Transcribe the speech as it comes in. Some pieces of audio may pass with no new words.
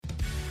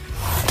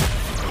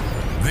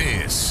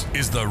This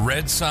is the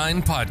Red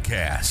Sign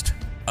Podcast,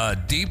 a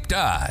deep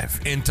dive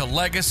into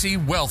legacy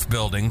wealth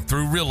building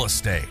through real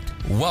estate.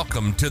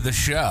 Welcome to the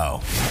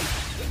show.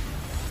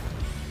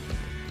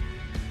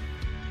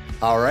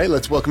 All right,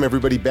 let's welcome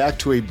everybody back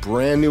to a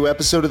brand new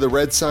episode of the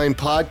Red Sign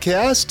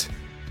Podcast.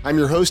 I'm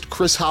your host,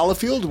 Chris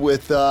Hollifield,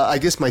 with,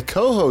 my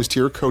co-host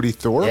here, Cody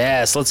Thorpe.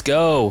 Yes, let's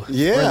go.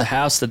 Yeah. We're in the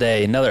house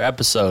today. Another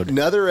episode.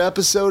 Another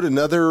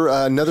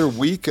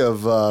week of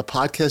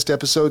podcast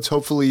episodes.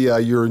 Hopefully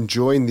you're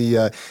enjoying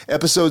the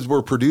episodes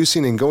we're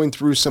producing and going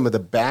through some of the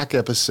back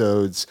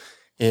episodes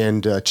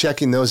and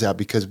checking those out,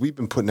 because we've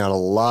been putting out a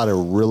lot of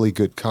really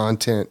good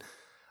content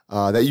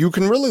that you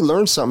can really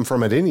learn something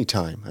from at any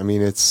time. I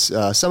mean, it's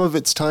some of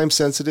it's time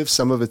sensitive,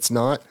 some of it's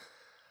not.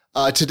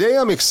 Today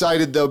I'm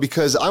excited, though,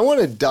 because I want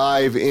to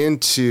dive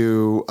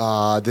into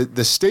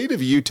the state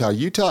of Utah.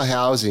 Utah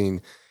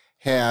Housing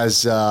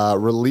has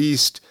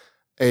released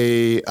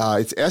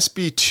it's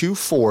SB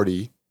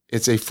 240.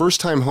 It's a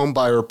first-time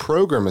homebuyer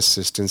program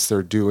assistance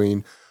they're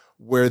doing,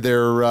 where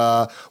they're,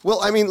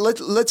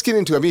 let's get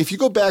into it. I mean, if you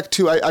go back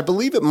to, I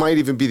believe it might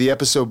even be the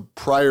episode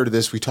prior to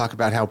this, we talk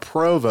about how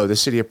Provo, the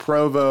city of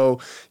Provo,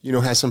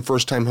 has some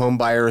first-time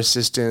homebuyer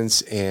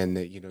assistance, and,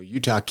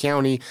 Utah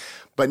County.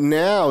 But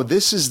now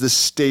this is the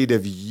state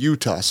of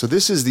Utah. So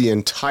this is the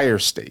entire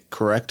state,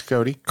 correct,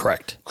 Cody?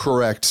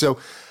 Correct. So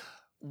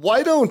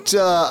why don't,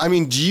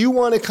 do you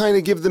want to kind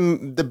of give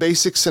them the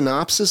basic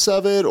synopsis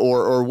of it,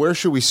 or where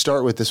should we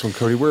start with this one,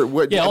 Cody?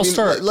 I'll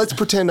start. Let's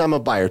pretend I'm a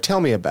buyer.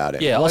 Tell me about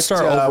it. Yeah, I'll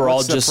start overall.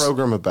 What's the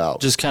program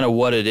about? Just kind of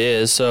what it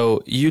is.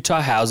 So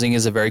Utah Housing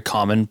is a very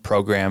common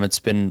program. It's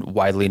been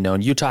widely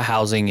known. Utah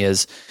Housing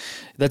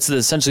that's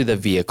essentially the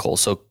vehicle.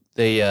 So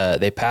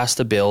they passed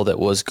a bill that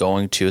was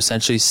going to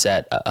essentially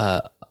set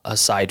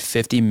aside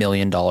 $50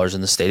 million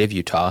in the state of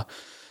Utah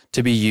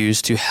to be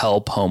used to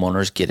help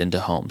homeowners get into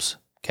homes.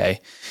 Okay.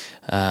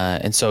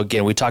 And so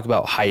again, we talk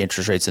about high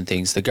interest rates and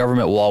things. The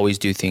government will always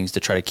do things to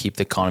try to keep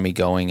the economy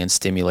going and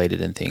stimulate it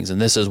and things. And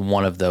this is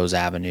one of those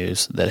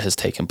avenues that has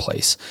taken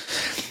place.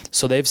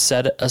 So they've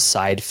set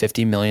aside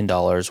 $50 million,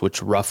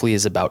 which roughly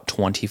is about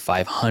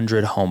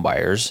 2,500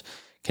 homebuyers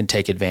can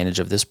take advantage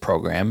of this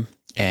program.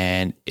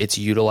 And it's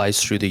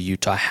utilized through the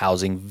Utah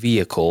Housing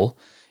vehicle,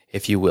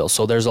 if you will.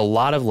 So there's a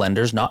lot of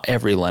lenders, not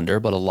every lender,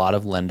 but a lot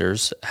of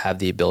lenders have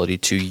the ability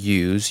to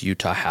use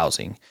Utah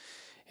Housing.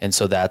 And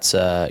so that's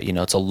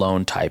it's a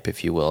loan type,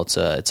 if you will.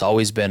 It's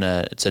always been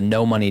a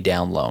no money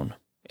down loan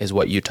is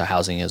what Utah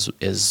Housing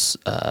is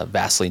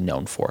vastly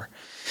known for.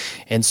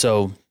 And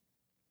so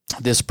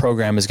this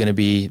program is going to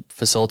be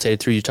facilitated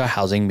through Utah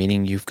Housing,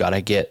 meaning you've got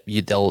to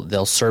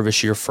they'll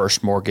service your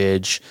first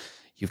mortgage.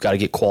 You've got to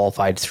get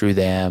qualified through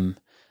them,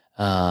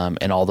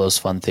 and all those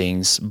fun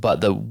things.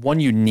 But the one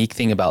unique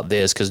thing about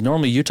this, because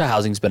normally Utah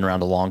Housing's been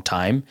around a long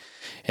time.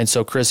 And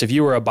so, Chris, if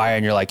you were a buyer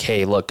and you're like,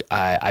 hey, look,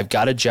 I've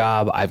got a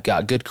job, I've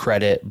got good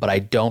credit, but I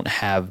don't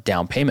have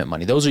down payment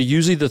money. Those are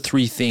usually the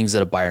three things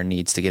that a buyer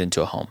needs to get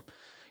into a home.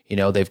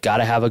 They've got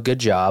to have a good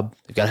job.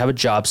 They've got to have a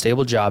job,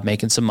 stable job,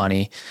 making some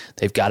money.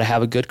 They've got to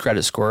have a good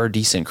credit score, a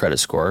decent credit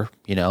score,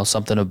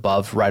 something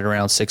above right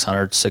around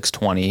 600,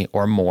 620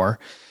 or more.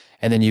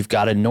 And then you've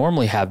got to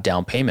normally have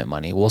down payment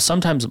money. Well,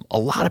 sometimes a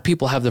lot of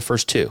people have the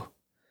first two.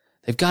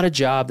 They've got a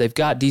job, they've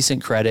got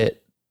decent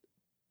credit,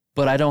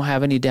 but I don't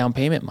have any down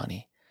payment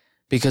money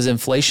because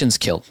inflation's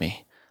killed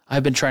me.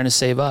 I've been trying to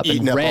save up.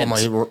 Eating up all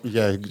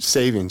my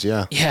savings,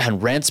 yeah. Yeah,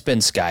 and rent's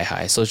been sky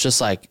high. So it's just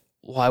like,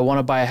 well, I want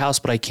to buy a house,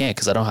 but I can't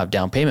because I don't have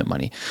down payment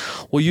money.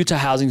 Well, Utah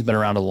Housing's been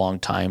around a long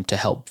time to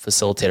help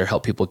facilitate or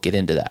help people get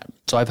into that.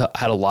 So I've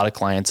had a lot of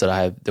clients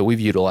that we've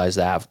utilized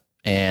that.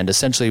 And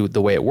essentially the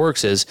way it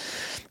works is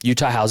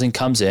Utah Housing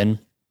comes in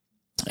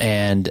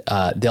and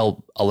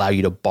they'll allow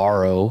you to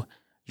borrow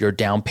your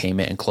down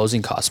payment and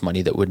closing cost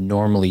money that would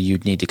normally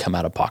you'd need to come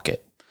out of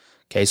pocket.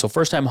 Okay, so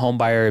first time home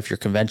buyer, if you're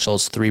conventional,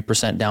 is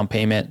 3% down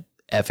payment,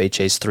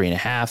 FHA is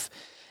 3.5%,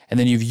 and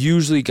then you've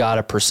usually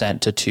got 1%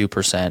 to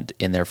 2%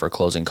 in there for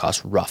closing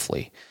costs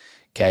roughly.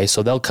 Okay,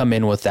 so they'll come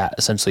in with that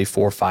essentially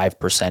 4 or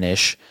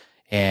 5%-ish,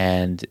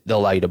 and they'll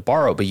allow you to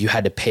borrow, but you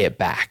had to pay it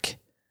back.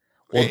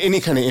 Well, any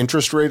kind of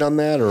interest rate on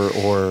that,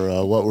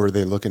 or what were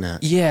they looking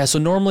at? Yeah, so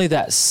normally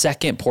that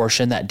second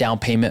portion, that down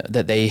payment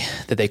that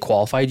they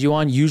qualified you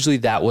on, usually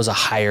that was a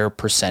higher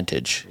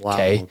percentage. Wow,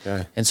 okay.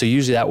 And so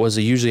usually that was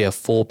usually a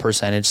full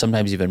percentage,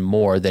 sometimes even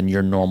more than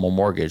your normal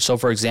mortgage. So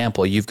for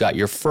example, you've got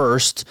your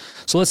first.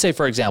 So let's say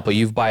for example,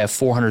 you buy a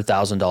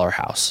 $400,000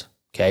 house.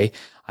 Okay,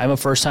 I'm a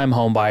first time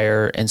home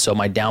buyer, and so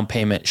my down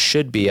payment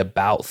should be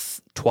about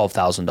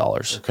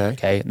 $12,000.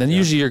 Okay. And then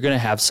usually you're going to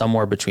have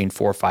somewhere between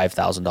 $4,000 or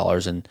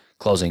 $5,000 in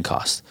closing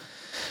costs.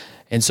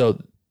 And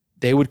so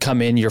they would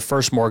come in, your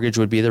first mortgage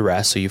would be the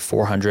rest. So you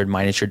 400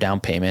 minus your down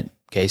payment.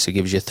 Okay. So it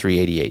gives you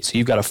 388. So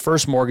you've got a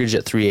first mortgage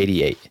at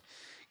 388.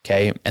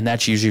 Okay. And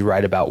that's usually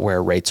right about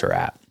where rates are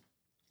at.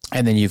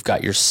 And then you've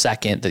got your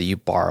second that you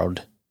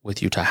borrowed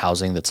with Utah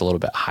Housing that's a little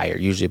bit higher,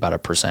 usually about a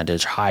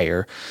percentage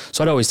higher.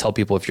 So I'd always tell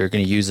people, if you're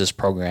going to use this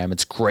program,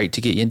 it's great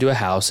to get you into a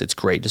house. It's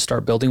great to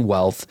start building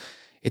wealth.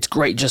 It's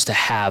great just to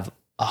have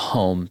a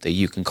home that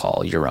you can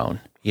call your own.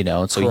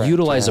 And so Correct,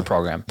 utilize the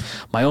program.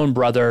 My own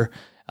brother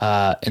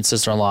and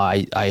sister-in-law,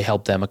 I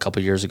helped them a couple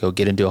of years ago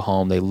get into a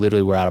home. They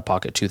literally were out of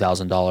pocket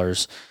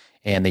 $2,000,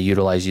 and they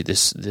utilized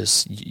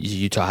this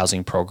Utah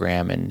housing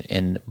program.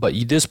 But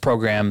this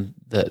program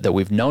that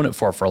we've known it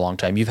for a long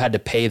time, you've had to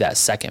pay that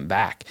second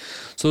back.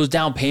 So those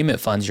down payment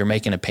funds, you're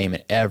making a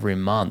payment every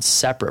month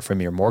separate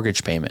from your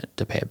mortgage payment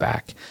to pay it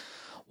back.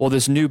 Well,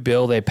 this new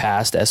bill they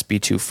passed,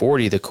 SB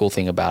 240, the cool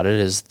thing about it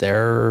is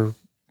they're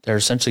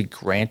essentially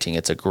granting,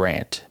 it's a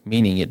grant,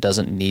 meaning it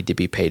doesn't need to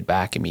be paid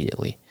back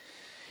immediately.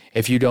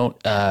 If you don't,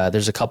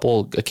 there's a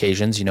couple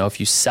occasions, if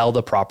you sell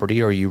the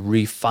property or you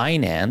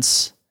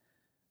refinance,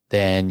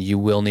 then you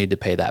will need to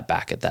pay that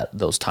back at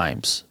those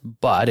times.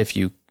 But if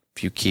you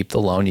keep the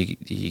loan, you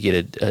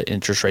get an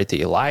interest rate that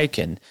you like,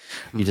 and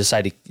you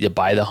decide to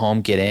buy the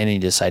home, get in, and you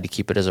decide to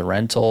keep it as a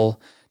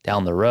rental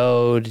down the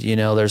road,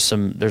 there's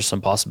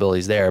some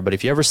possibilities there. But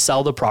if you ever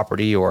sell the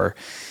property or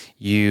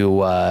you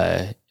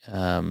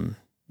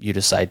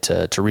decide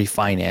to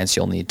refinance,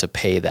 you'll need to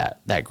pay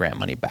that grant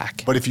money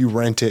back. But if you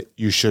rent it,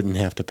 you shouldn't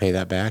have to pay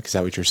that back. Is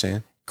that what you're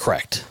saying?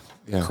 Correct.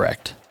 Yeah.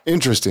 Correct.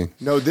 Interesting.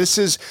 No, this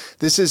is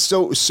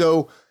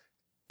so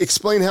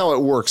explain how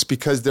it works,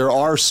 because there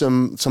are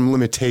some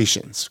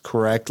limitations,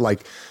 correct?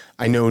 Like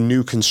I know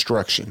new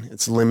construction,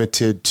 it's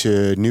limited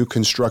to new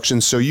construction.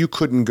 So you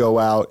couldn't go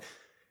out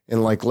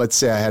and let's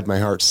say I had my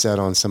heart set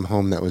on some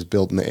home that was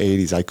built in the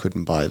 80s. I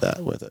couldn't buy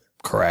that with it.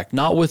 Correct.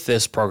 Not with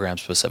this program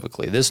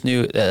specifically. This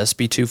new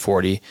SB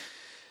 240,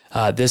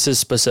 this is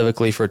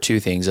specifically for two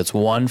things. It's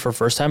one, for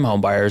first-time home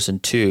buyers,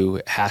 and two,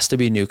 it has to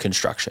be new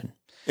construction.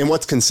 And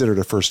what's considered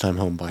a first-time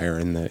home buyer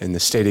in the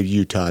state of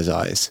Utah's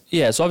eyes?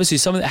 Yeah, so obviously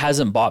someone that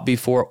hasn't bought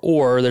before,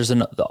 or there's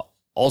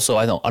also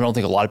I don't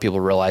think a lot of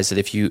people realize that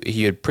if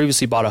you had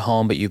previously bought a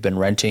home but you've been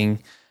renting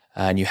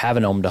and you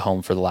haven't owned a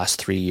home for the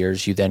last 3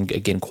 years, you then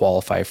again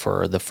qualify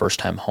for the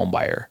first-time home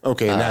buyer.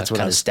 Okay, and that's what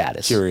kind I of was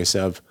status. Curious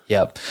of.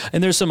 Yep,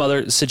 and there's some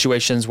other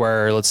situations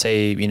where, let's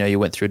say, you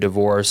went through a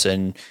divorce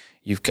and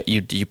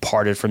you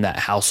parted from that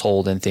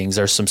household and things.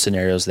 There's some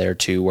scenarios there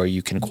too where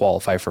you can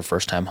qualify for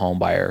first-time home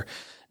buyer,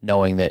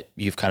 knowing that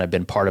you've kind of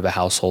been part of a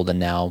household and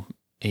now,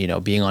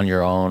 being on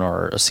your own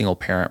or a single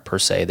parent per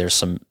se.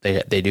 There's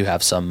they do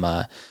have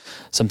some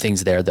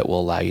things there that will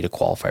allow you to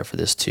qualify for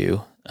this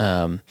too.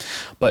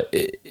 But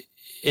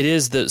it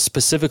is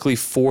specifically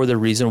for the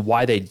reason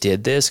why they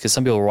did this, because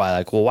some people were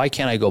like, well, why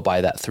can't I go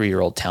buy that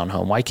 3-year-old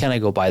townhome? Why can't I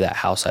go buy that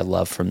house I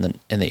love in the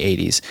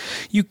 80s?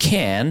 You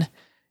can.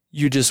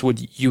 You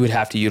would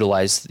have to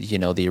utilize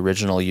the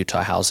original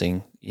Utah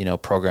housing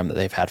program that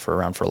they've had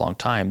around for a long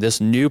time.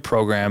 This new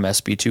program,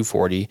 SB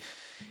 240,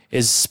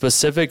 is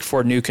specific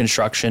for new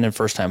construction and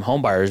first time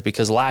home buyers,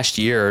 because last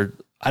year,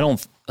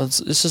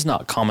 this is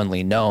not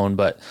commonly known,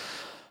 but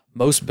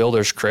most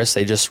builders, Chris,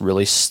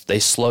 they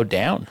slowed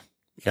down.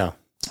 Yeah.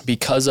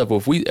 Because of,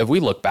 if we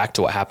look back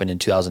to what happened in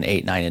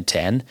 2008, 9, and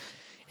 10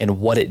 and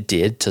what it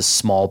did to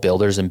small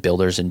builders and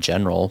builders in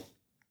general,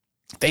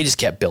 they just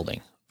kept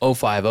building.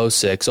 05,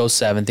 06,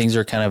 07, things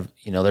are kind of,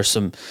 there's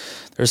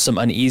some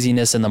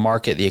uneasiness in the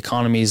market. The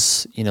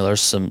economy's,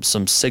 there's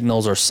some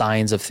signals or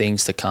signs of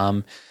things to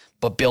come,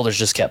 but builders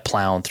just kept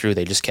plowing through.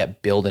 They just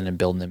kept building and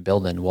building and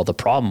building. Well, the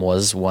problem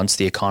was, once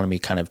the economy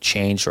kind of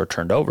changed or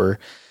turned over,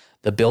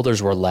 the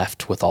builders were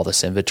left with all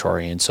this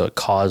inventory. And so it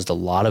caused a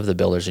lot of the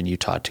builders in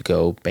Utah to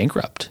go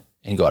bankrupt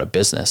and go out of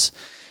business.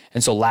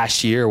 And so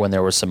last year, when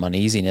there was some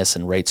uneasiness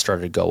and rates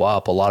started to go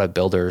up, a lot of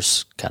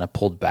builders kind of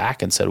pulled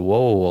back and said,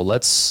 whoa,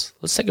 let's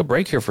take a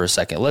break here for a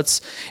second.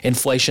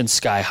 Inflation's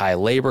sky high,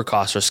 labor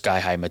costs are sky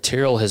high,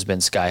 material has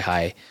been sky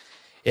high.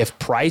 If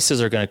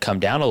prices are going to come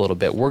down a little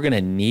bit, we're going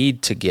to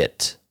need to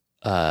get,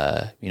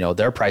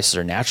 their prices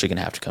are naturally going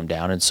to have to come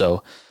down. And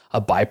so a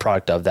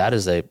byproduct of that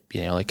is they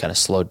kind of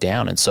slowed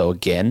down. And so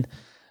again,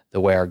 the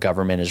way our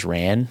government is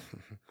ran,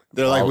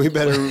 they're like, we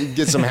better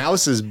get some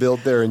houses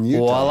built there in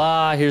Utah.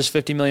 Voila, here's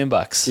 $50 million.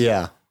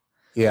 Yeah.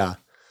 Yeah.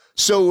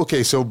 So,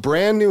 okay. So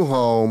brand new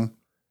home,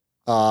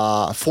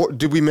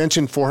 did we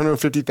mention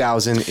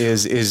 450,000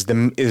 is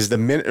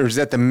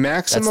that the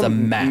maximum? That's the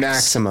max.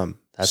 Maximum.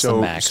 That's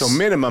the max. So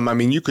minimum, I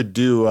mean, you could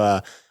do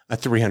a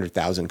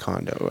 300,000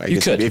 condo. I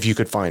guess if you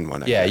could find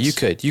one. I guess. You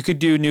could. You could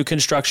do new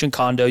construction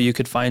condo. You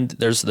could find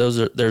there's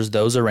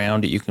those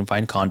around it. You can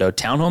find condo.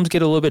 Townhomes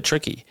get a little bit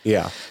tricky.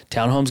 Yeah,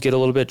 townhomes get a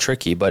little bit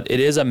tricky, but it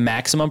is a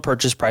maximum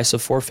purchase price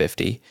of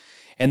 $450,000.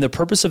 And the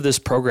purpose of this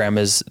program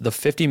is the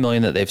 $50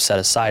 million that they've set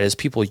aside. As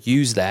people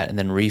use that and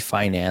then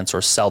refinance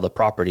or sell the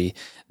property,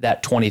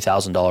 that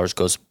 $20,000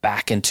 goes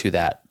back into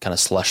that kind of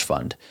slush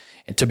fund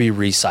and to be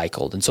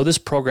recycled. And so this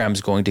program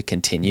is going to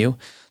continue.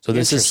 So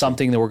this is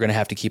something that we're going to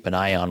have to keep an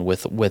eye on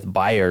with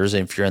buyers.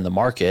 If you're in the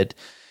market,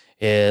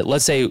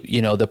 let's say,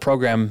 the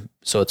program,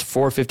 so it's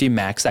 $450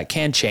 max, that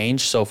can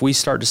change. So if we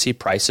start to see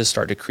prices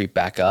start to creep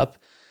back up,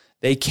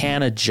 they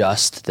can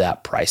adjust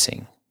that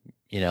pricing,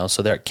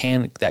 so that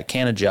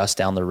can adjust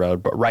down the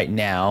road. But right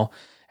now,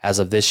 as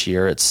of this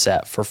year, it's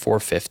set for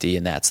 $450,000,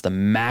 and that's the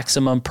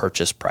maximum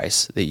purchase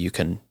price that you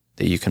can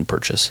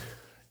purchase.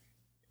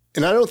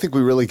 And I don't think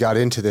we really got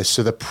into this.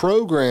 So the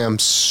program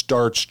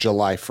starts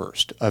July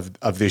 1st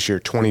of this year,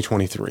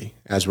 2023,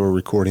 as we're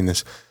recording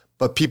this.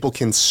 But people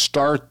can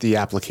start the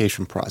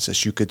application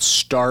process. You could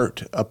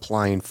start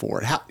applying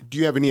for it. Do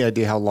you have any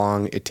idea how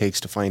long it takes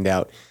to find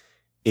out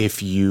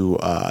if you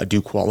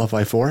do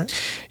qualify for it?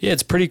 Yeah,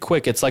 it's pretty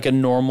quick. It's like a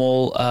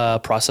normal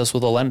process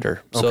with a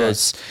lender. So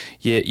it's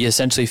you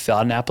essentially fill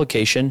out an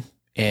application,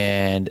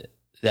 and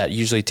that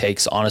usually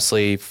takes,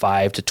 honestly,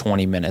 5 to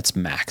 20 minutes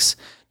max.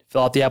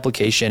 Fill out the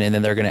application, and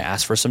then they're going to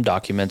ask for some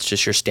documents,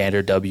 just your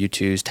standard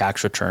W-2s,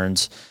 tax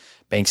returns,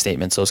 bank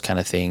statements, those kind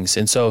of things.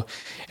 And so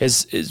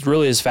it's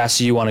really as fast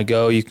as you want to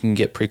go. You can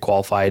get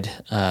pre-qualified,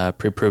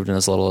 pre-approved in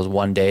as little as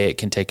 1 day. It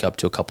can take up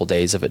to a couple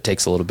days if it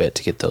takes a little bit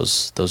to get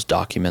those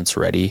documents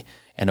ready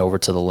and over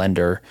to the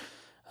lender.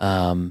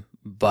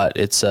 But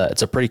it's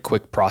a pretty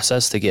quick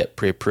process to get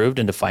pre-approved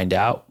and to find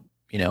out,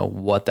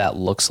 what that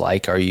looks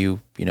like. Are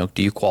you,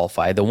 do you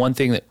qualify? The one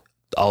thing that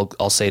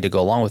I'll say to go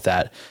along with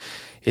that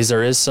is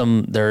there is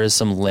some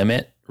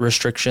limit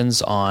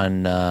restrictions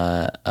on,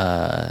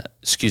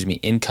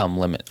 income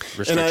limit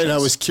restrictions. And I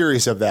was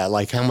curious of that,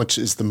 like how much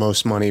is the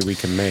most money we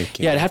can make?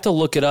 Yeah, I'd have to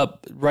look it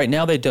up. Right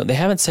now they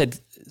haven't said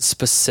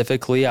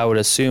specifically. I would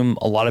assume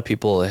a lot of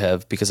people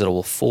have, because it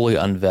will fully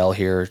unveil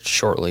here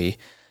shortly,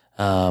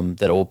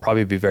 that it will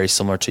probably be very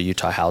similar to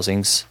Utah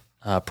Housing's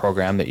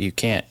program, that you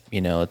can't,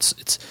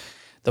 it's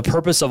the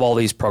purpose of all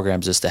these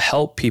programs is to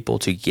help people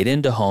to get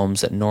into homes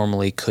that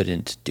normally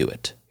couldn't do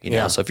it.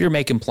 So if you're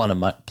making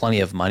plenty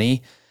of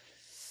money,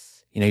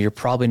 you're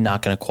probably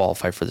not going to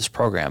qualify for this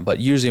program. But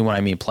usually when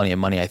I mean plenty of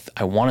money,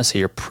 I want to say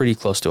you're pretty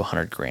close to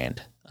 $100,000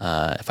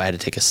 if I had to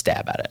take a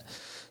stab at it.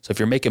 So if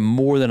you're making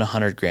more than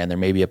 $100,000, there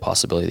may be a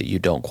possibility that you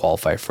don't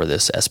qualify for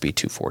this SB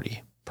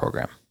 240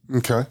 program.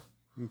 Okay.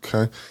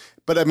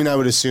 But I mean, I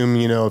would assume,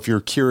 if you're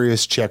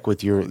curious, check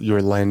with your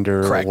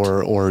lender. Correct.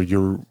 or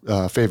your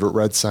favorite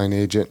red sign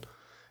agent,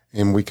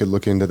 and we could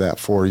look into that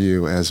for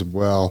you as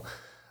well.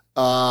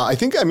 I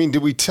think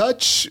we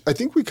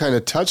kind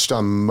of touched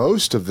on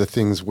most of the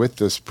things with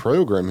this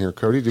program here,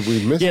 Cody. Did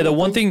we miss? Yeah, the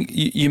one thing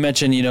you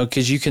mentioned,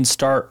 because you can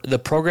start, the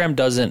program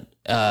doesn't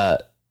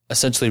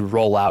essentially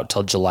roll out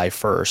till July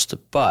 1st,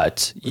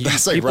 but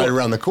that's right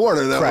around the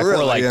corner. Correct. Really.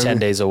 We're like 10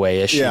 days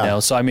away-ish,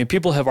 So,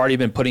 people have already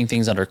been putting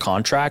things under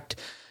contract,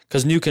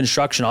 because new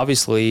construction,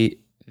 obviously,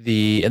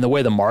 and the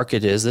way the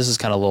market is, this is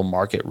kind of a little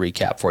market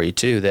recap for you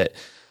too,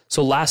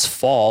 so last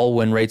fall,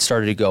 when rates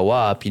started to go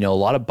up, a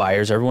lot of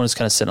buyers, everyone was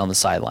kind of sitting on the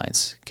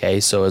sidelines.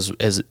 Okay. So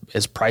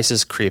as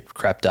prices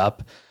crept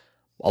up,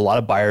 a lot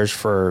of buyers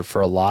for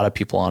a lot of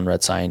people on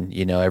Red Sign,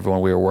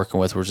 everyone we were working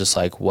with were just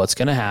like, what's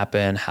going to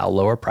happen? How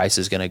low are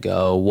prices going to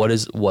go?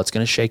 What's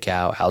going to shake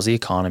out? How's the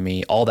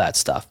economy? All that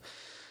stuff.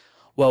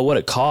 Well, what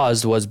it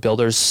caused was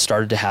builders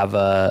started to have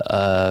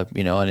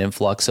an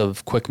influx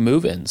of quick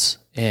move-ins.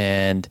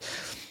 And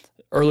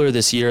earlier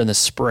this year in the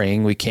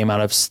spring, we came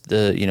out of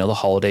the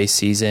holiday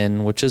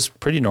season, which is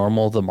pretty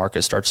normal. The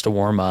market starts to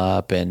warm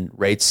up and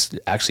rates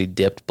actually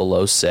dipped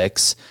below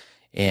 6.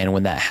 And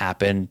when that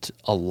happened,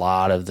 a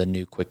lot of the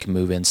new quick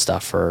move-in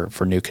stuff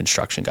for new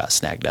construction got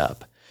snagged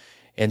up.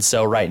 And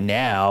so right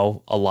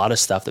now, a lot of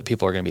stuff that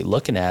people are going to be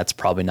looking at is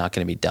probably not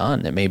going to be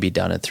done. It may be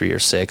done in 3 or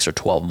 6 or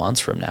 12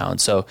 months from now.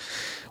 And so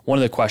one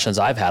of the questions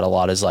I've had a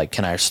lot is like,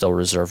 can I still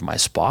reserve my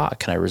spot?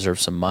 Can I reserve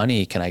some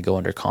money? Can I go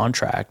under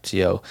contract?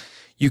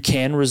 You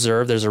can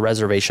reserve. There's a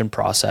reservation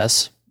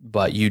process,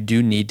 but you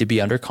do need to be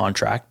under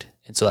contract.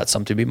 And so that's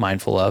something to be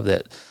mindful of,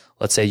 that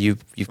let's say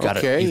you've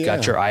got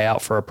your eye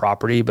out for a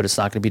property, but it's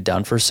not going to be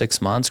done for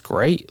 6 months.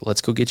 Great.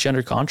 Let's go get you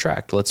under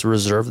contract. Let's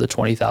reserve the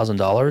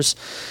 $20,000,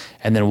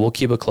 and then we'll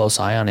keep a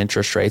close eye on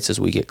interest rates as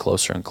we get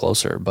closer and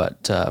closer.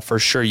 But for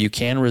sure, you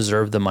can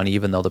reserve the money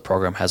even though the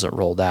program hasn't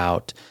rolled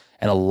out.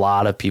 And a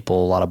lot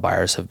of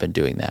buyers have been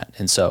doing that.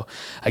 And so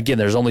again,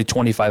 there's only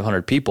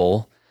 2,500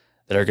 people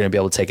that are going to be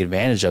able to take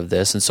advantage of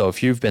this. And so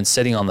if you've been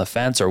sitting on the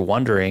fence or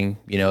wondering,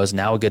 is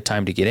now a good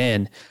time to get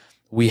in,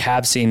 we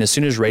have seen, as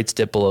soon as rates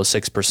dip below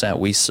 6%,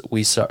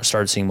 we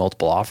started seeing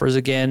multiple offers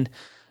again.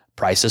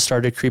 Prices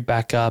started to creep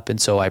back up. And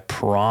so I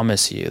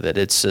promise you that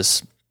it's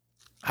just,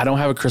 I don't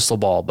have a crystal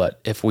ball, but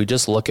if we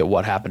just look at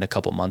what happened a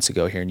couple months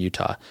ago here in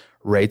Utah,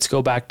 rates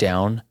go back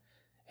down,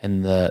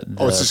 and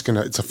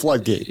it's a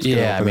floodgate.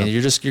 Yeah. I mean,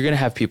 you're going to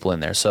have people in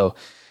there. So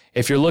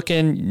if you're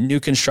looking new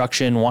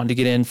construction, wanting to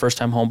get in, first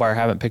time home buyer,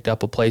 haven't picked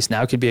up a place,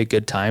 now could be a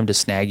good time to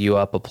snag you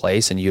up a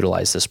place and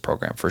utilize this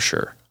program for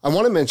sure. I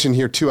want to mention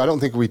here too, I don't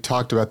think we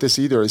talked about this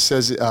either. It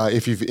says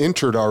if you've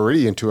entered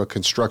already into a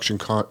construction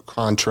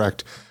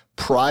contract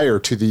prior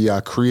to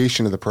the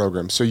creation of the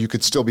program, so you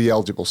could still be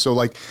eligible. So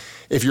like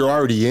if you're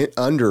already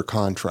under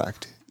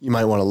contract, you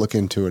might want to look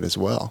into it as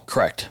well.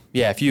 Correct.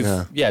 Yeah. If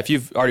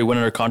you've already went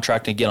under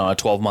contract and get on a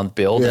 12-month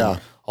build, and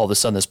all of a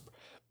sudden this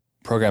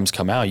program's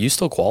come out, you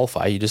still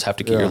qualify. You just have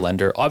to get your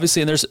lender,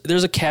 obviously. And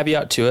there's a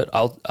caveat to it.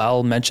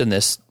 I'll mention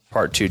this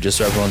part two, just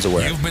so everyone's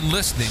aware. You've been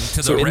listening to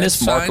the So in Red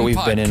this market Sign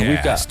we've been in,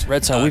 we've got Podcast,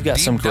 Red Sign. We've got a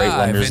some deep great dive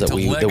lenders that into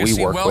we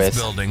legacy work wealth with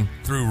building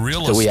through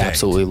real that we estate.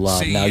 absolutely love.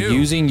 See Now, you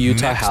using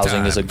Utah next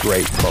Housing is a time.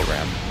 great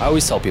program. I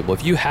always tell people,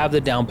 if you have the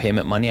down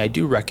payment money, I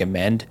do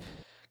recommend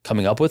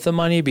coming up with the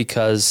money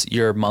because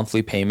your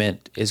monthly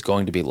payment is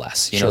going to be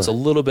less. You know, it's a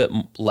little bit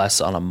less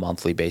on a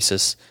monthly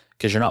basis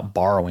because you're not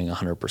borrowing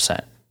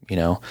 100%, you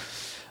know.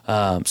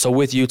 So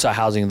with Utah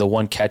Housing, the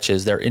one catch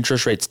is their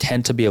interest rates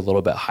tend to be a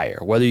little bit higher.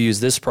 Whether you use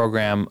this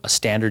program, a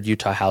standard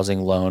Utah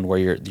Housing loan where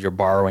you're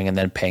borrowing and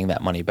then paying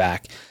that money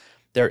back,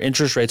 their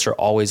interest rates are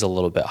always a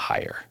little bit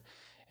higher.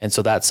 And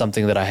so that's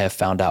something that I have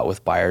found out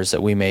with buyers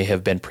that we may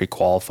have been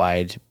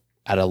pre-qualified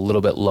at a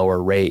little bit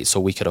lower rate so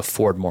we could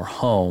afford more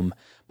home.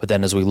 But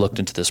then as we looked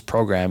into this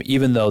program,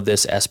 even though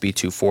this SB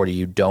 240,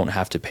 you don't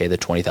have to pay the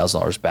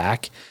 $20,000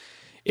 back,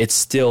 it's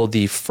still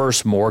the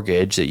first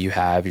mortgage that you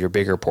have, your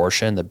bigger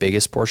portion, the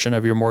biggest portion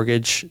of your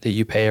mortgage that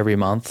you pay every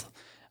month.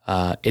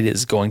 It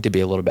is going to be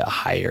a little bit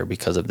higher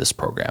because of this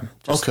program.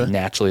 Just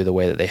naturally the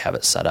way that they have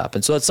it set up.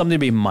 And so that's something to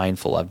be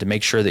mindful of, to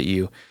make sure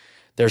that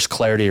there's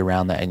clarity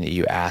around that and that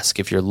you ask.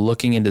 If you're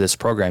looking into this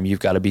program, you've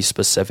got to be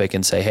specific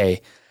and say,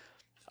 hey,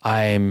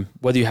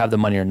 whether you have the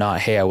money or not,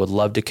 hey, I would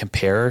love to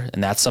compare.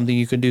 And that's something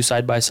you can do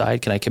side by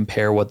side. Can I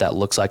compare what that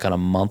looks like on a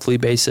monthly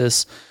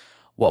basis?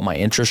 What my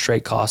interest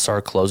rate costs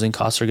are, closing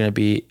costs are going to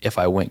be if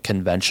I went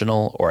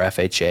conventional or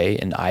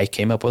FHA and I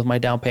came up with my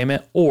down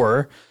payment?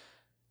 Or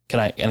can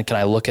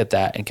I look at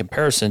that in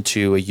comparison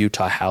to a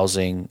Utah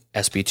Housing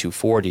SB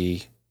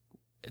 240,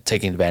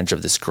 taking advantage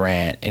of this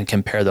grant, and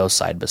compare those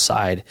side by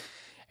side?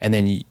 And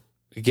then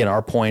again,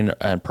 our point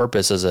and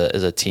purpose as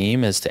a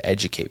team is to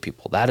educate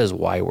people. That is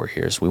why we're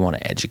here. So we want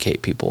to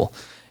educate people,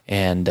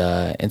 and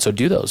so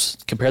do those,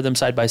 compare them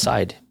side by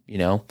side, you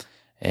know.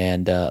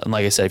 And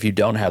like I said, if you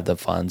don't have the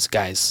funds,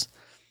 guys,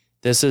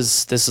 this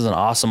is an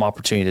awesome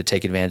opportunity to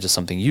take advantage of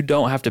something you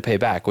don't have to pay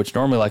back, which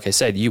normally, like I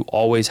said, you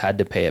always had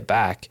to pay it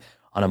back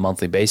on a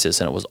monthly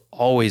basis, and it was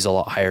always a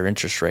lot higher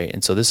interest rate.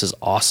 And so this is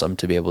awesome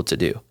to be able to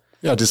do.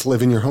 Yeah, just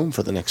live in your home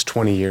for the next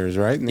 20 years,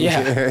 right?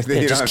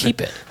 Just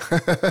keep it.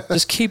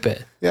 Just keep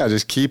it. Yeah,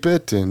 just keep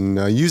it and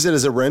use it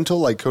as a rental,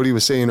 like Cody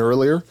was saying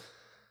earlier.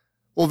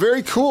 Well,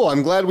 very cool.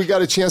 I'm glad we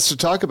got a chance to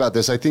talk about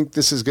this. I think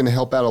this is going to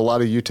help out a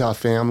lot of Utah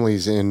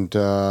families and,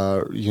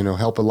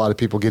 help a lot of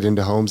people get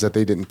into homes that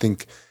they didn't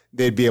think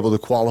they'd be able to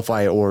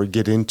qualify or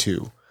get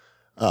into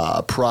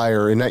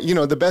prior. And,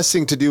 the best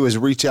thing to do is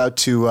reach out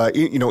to,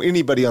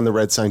 anybody on the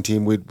Red Sign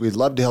team. We'd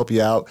love to help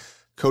you out.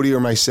 Cody or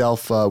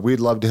myself, we'd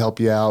love to help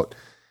you out.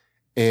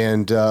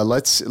 And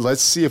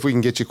let's see if we can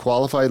get you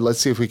qualified.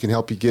 Let's see if we can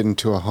help you get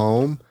into a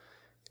home.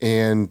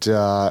 And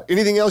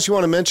anything else you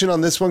want to mention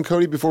on this one,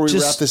 Cody, before we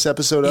wrap this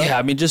episode up? Yeah,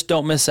 I mean, just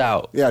don't miss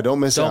out. Yeah, don't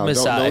miss out. Don't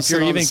miss out. If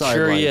you're even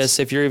curious,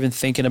 if you're even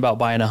thinking about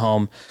buying a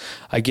home,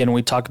 again,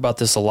 we talk about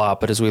this a lot,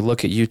 but as we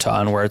look at Utah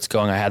and where it's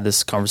going, I had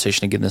this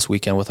conversation again this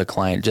weekend with a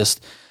client.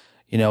 Just,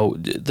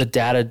 the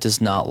data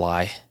does not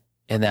lie,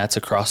 and that's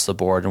across the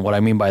board. And what I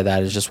mean by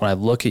that is just when I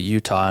look at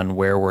Utah and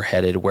where we're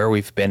headed, where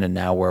we've been and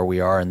now where we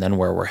are, and then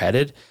where we're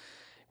headed,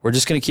 we're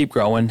just going to keep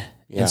growing.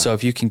 Yeah. And so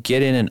if you can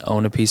get in and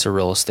own a piece of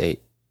real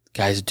estate,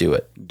 guys, do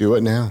it. Do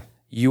it now.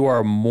 You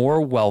are more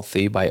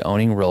wealthy by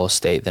owning real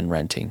estate than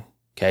renting.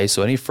 Okay.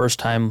 So any first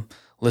time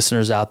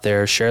listeners out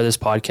there, share this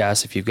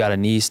podcast. If you've got a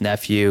niece,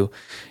 nephew,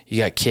 you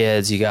got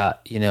kids, you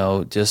got,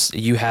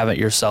 you haven't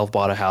yourself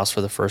bought a house for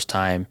the first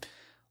time.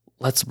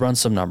 Let's run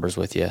some numbers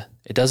with you.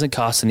 It doesn't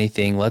cost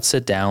anything. Let's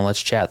sit down.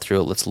 Let's chat through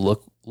it. Let's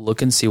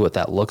look and see what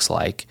that looks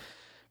like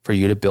for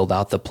you to build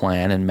out the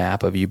plan and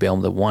map of you being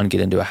able to, one,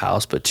 get into a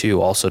house, but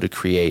two, also to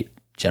create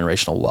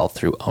generational wealth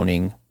through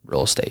owning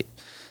real estate.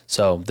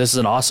 So this is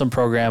an awesome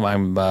program.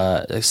 I'm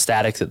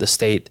ecstatic that the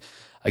state,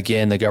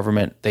 again, the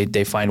government,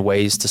 they find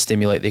ways to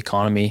stimulate the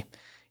economy,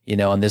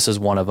 and this is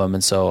one of them.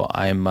 And so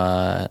I'm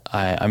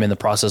in the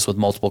process with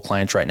multiple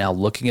clients right now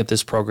looking at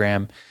this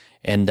program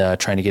and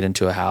trying to get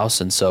into a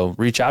house. And so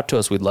reach out to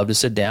us. We'd love to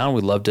sit down.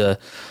 We'd love to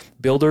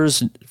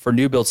builders for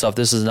new build stuff.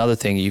 This is another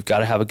thing. You've got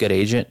to have a good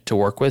agent to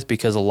work with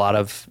because a lot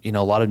of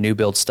new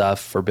build stuff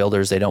for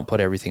builders, they don't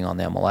put everything on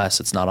the MLS.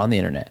 It's not on the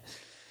internet.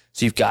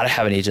 So you've got to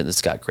have an agent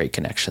that's got great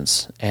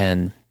connections,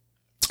 and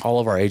all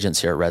of our agents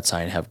here at Red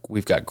Sign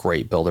we've got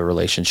great builder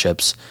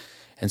relationships.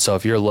 And so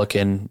if you're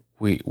looking,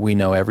 we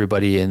know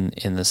everybody in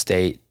the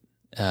state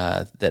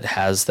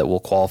that will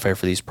qualify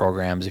for these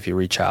programs. If you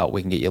reach out,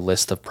 we can get you a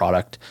list of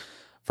product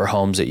for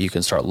homes that you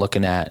can start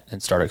looking at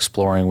and start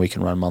exploring. We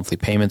can run monthly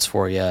payments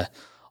for you,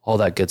 all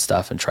that good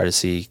stuff, and try to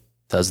see,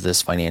 does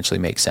this financially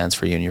make sense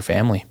for you and your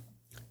family?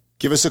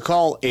 Give us a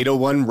call,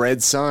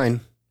 801-RED-SIGN.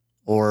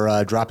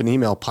 Or drop an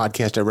email,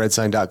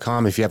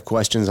 podcast@redsign.com, if you have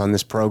questions on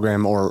this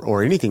program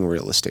or anything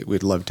real estate.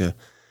 We'd love to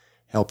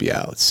help you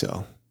out.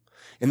 So,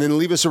 and then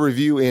leave us a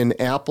review in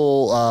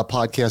Apple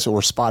Podcasts or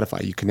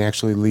Spotify. You can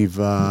actually leave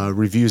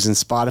reviews in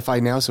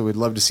Spotify now, so we'd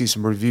love to see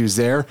some reviews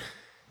there.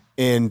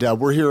 And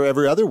we're here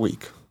every other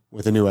week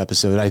with a new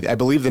episode. I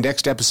believe the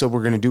next episode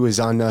we're going to do is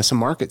on some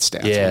market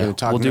stats. Yeah, we're going to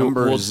talk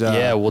numbers.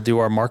 We'll do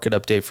our market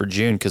update for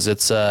June because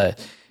it's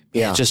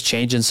it's just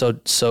changing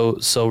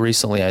so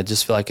recently. I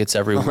just feel like it's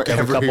every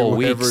couple of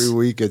weeks. Every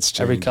week it's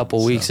changing. Every couple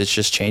of weeks it's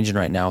just changing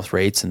right now with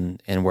rates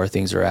and where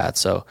things are at.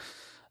 So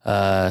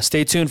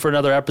stay tuned for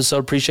another episode.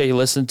 Appreciate you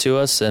listening to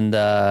us, and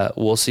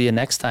we'll see you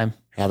next time.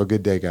 Have a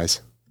good day,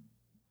 guys.